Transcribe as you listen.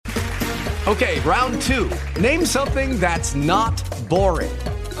Okay, round two. Name something that's not boring.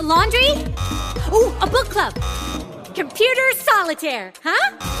 A laundry? Ooh, a book club. Computer solitaire,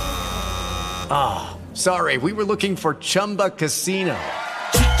 huh? Ah, sorry, we were looking for Chumba Casino.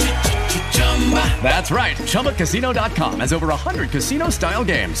 That's right. ChumbaCasino.com has over 100 casino-style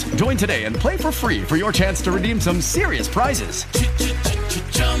games. Join today and play for free for your chance to redeem some serious prizes.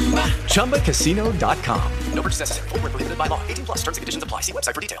 ChumbaCasino.com. No purchase necessary. Void where prohibited by law. 18 plus. Terms and conditions apply. See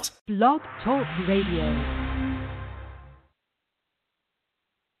website for details. Blog Talk Radio.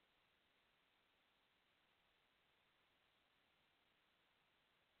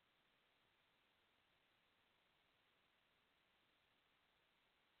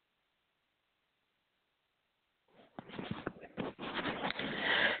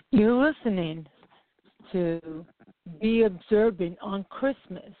 You're listening to Be Observant on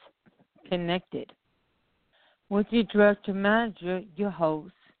Christmas, Connected, with your director manager, your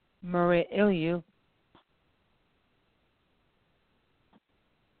host, Maria Iliou,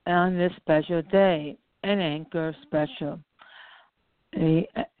 on this special day, an Anchor special.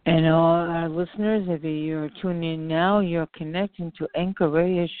 And all our listeners, if you're tuning in now, you're connecting to Anchor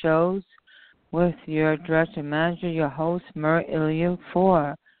radio shows with your director manager, your host, Maria Iliou,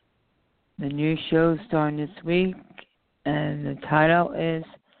 for the new show starting this week, and the title is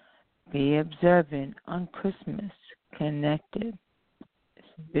Be Observant on Christmas, Connected. It's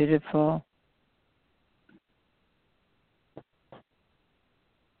beautiful.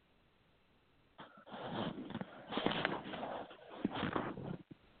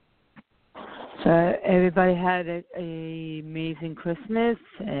 So everybody had an amazing Christmas,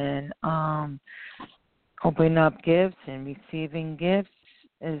 and opening up gifts and receiving gifts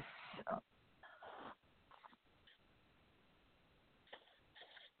is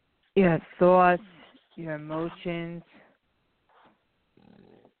your thoughts, your emotions,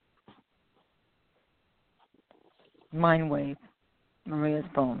 mind wave, Maria's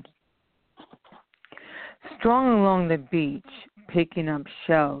poems. Strong along the beach, picking up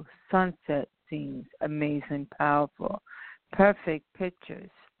shells, sunset scenes, amazing, powerful, perfect pictures,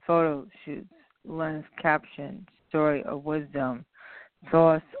 photo shoots, lens caption, story of wisdom,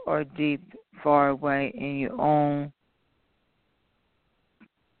 thoughts are deep, far away in your own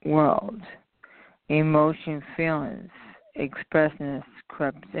world. Emotion, feelings, expressiveness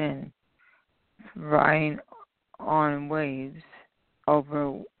crept in, riding on waves,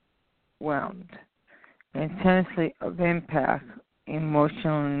 overwhelmed, intensely of impact,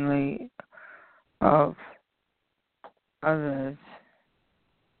 emotionally of others,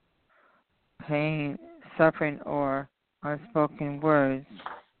 pain, suffering, or unspoken words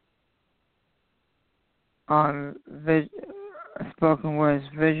on spoken words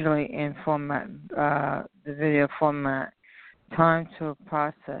visually in format, the video format, time to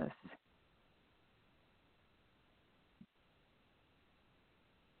process.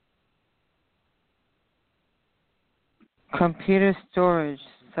 Computer storage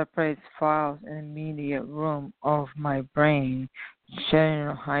separates files in the immediate room of my brain, sharing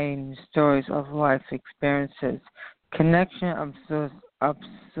and hiding stories of life experiences. Connection,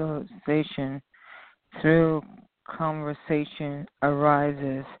 association through conversation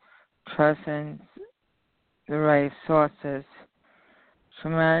arises, trusting the right sources,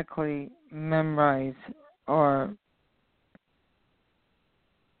 traumatically memorize or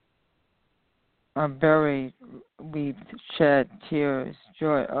are buried, weep, shed tears,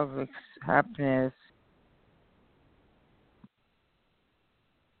 joy of happiness.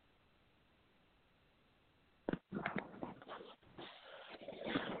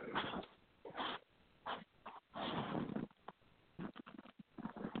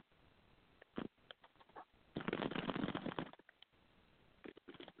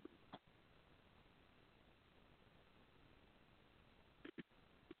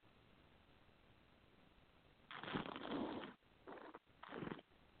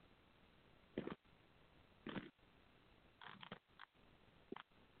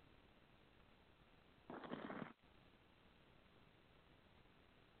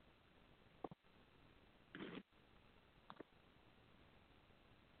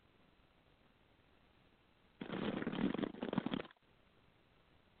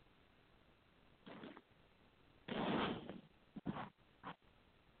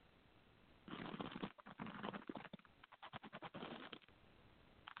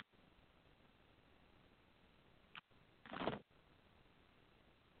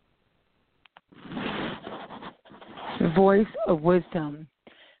 The voice of wisdom.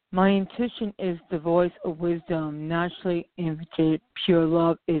 My intuition is the voice of wisdom. Naturally infinite, pure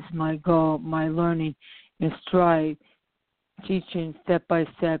love is my goal. My learning is strive, teaching step by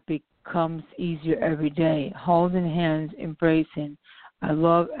step, comes easier every day. Holding hands, embracing. I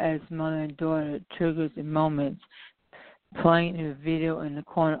love as mother and daughter triggers in moments. Playing a video in the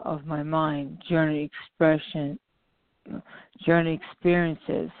corner of my mind. Journey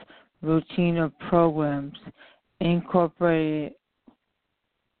experiences. Routine of programs. Incorporated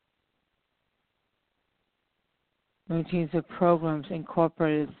routines of programs.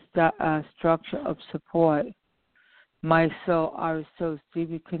 Incorporated structure of support. My soul, our souls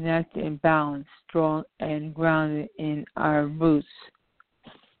deeply connected and balanced, strong and grounded in our roots.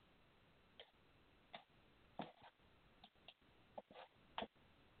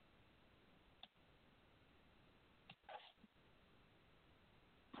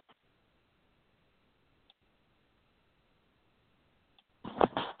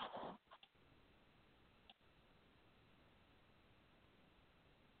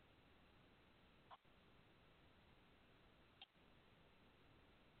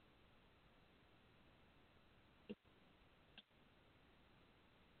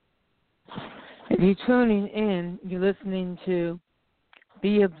 If you're tuning in, you're listening to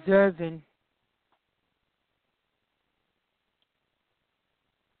Be Observant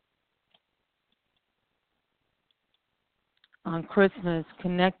on Christmas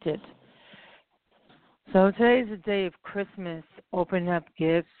Connected. So today is the day of Christmas. Open up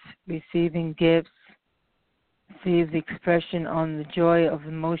gifts, receiving gifts, see the expression on the joy of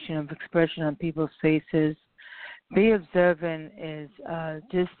emotion of expression on people's faces. Be observant is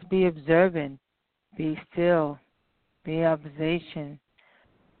just be observant. Be still, be observation,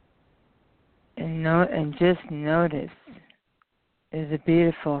 and just notice is a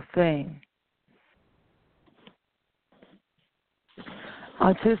beautiful thing.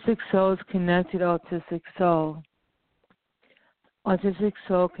 Autistic souls connected, autistic soul. Autistic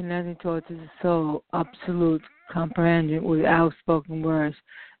soul connected to autistic soul, absolute comprehension with outspoken words,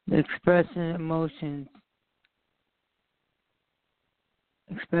 the expression emotions.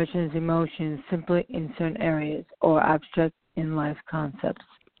 Expressions, emotions, simply in certain areas, or abstract in life concepts.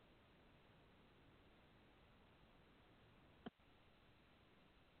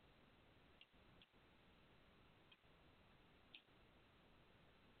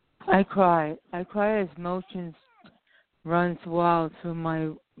 I cry. I cry as emotions runs wild through my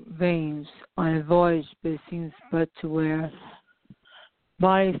veins on a voyage that seems but to wear.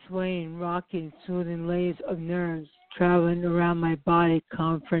 Body swaying, rocking, soothing layers of nerves traveling around my body,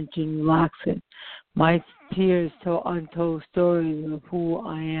 comforting, relaxing. My tears tell untold stories of who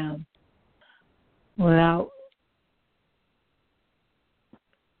I am. Without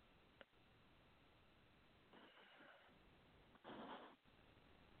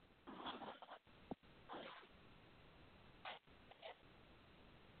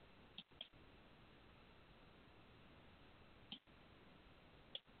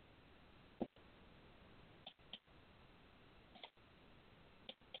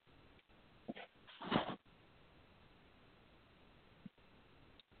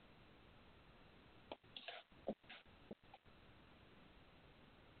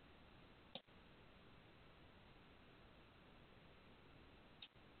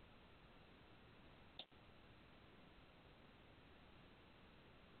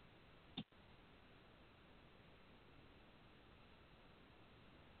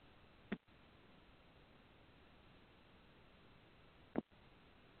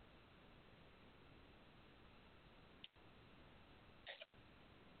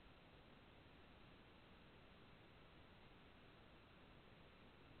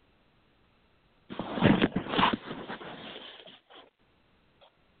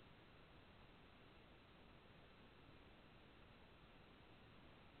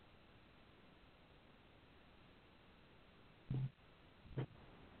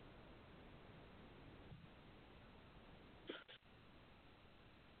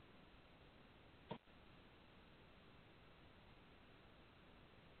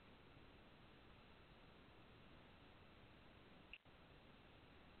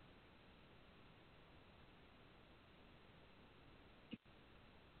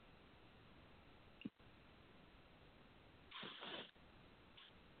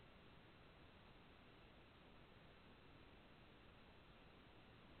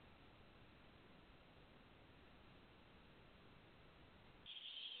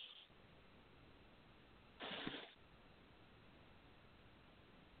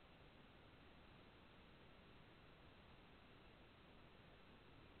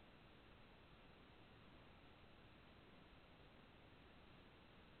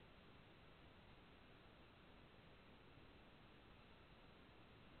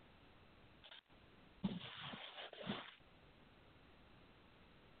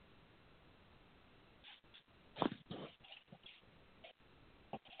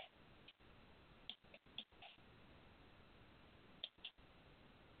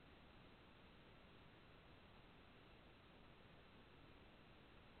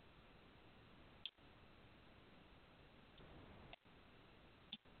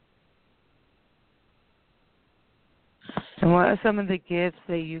And what are some of the gifts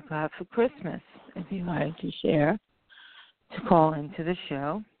that you got for Christmas? If you'd like to share, to call into the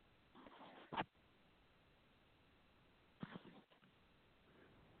show.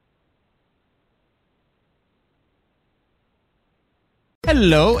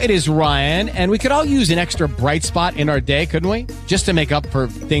 Hello, it is Ryan, and we could all use an extra bright spot in our day, couldn't we? Just to make up for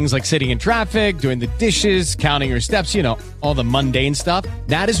things like sitting in traffic, doing the dishes, counting your steps, you know, all the mundane stuff.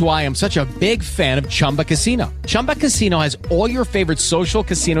 That is why I'm such a big fan of Chumba Casino. Chumba Casino has all your favorite social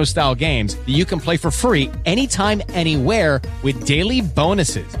casino-style games that you can play for free anytime, anywhere with daily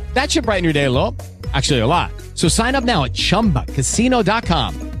bonuses. That should brighten your day a little. Actually, a lot. So sign up now at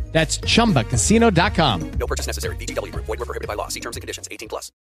ChumbaCasino.com. That's ChumbaCasino.com. No purchase necessary. VGW Group. Void where prohibited by law. See terms and conditions. 18+.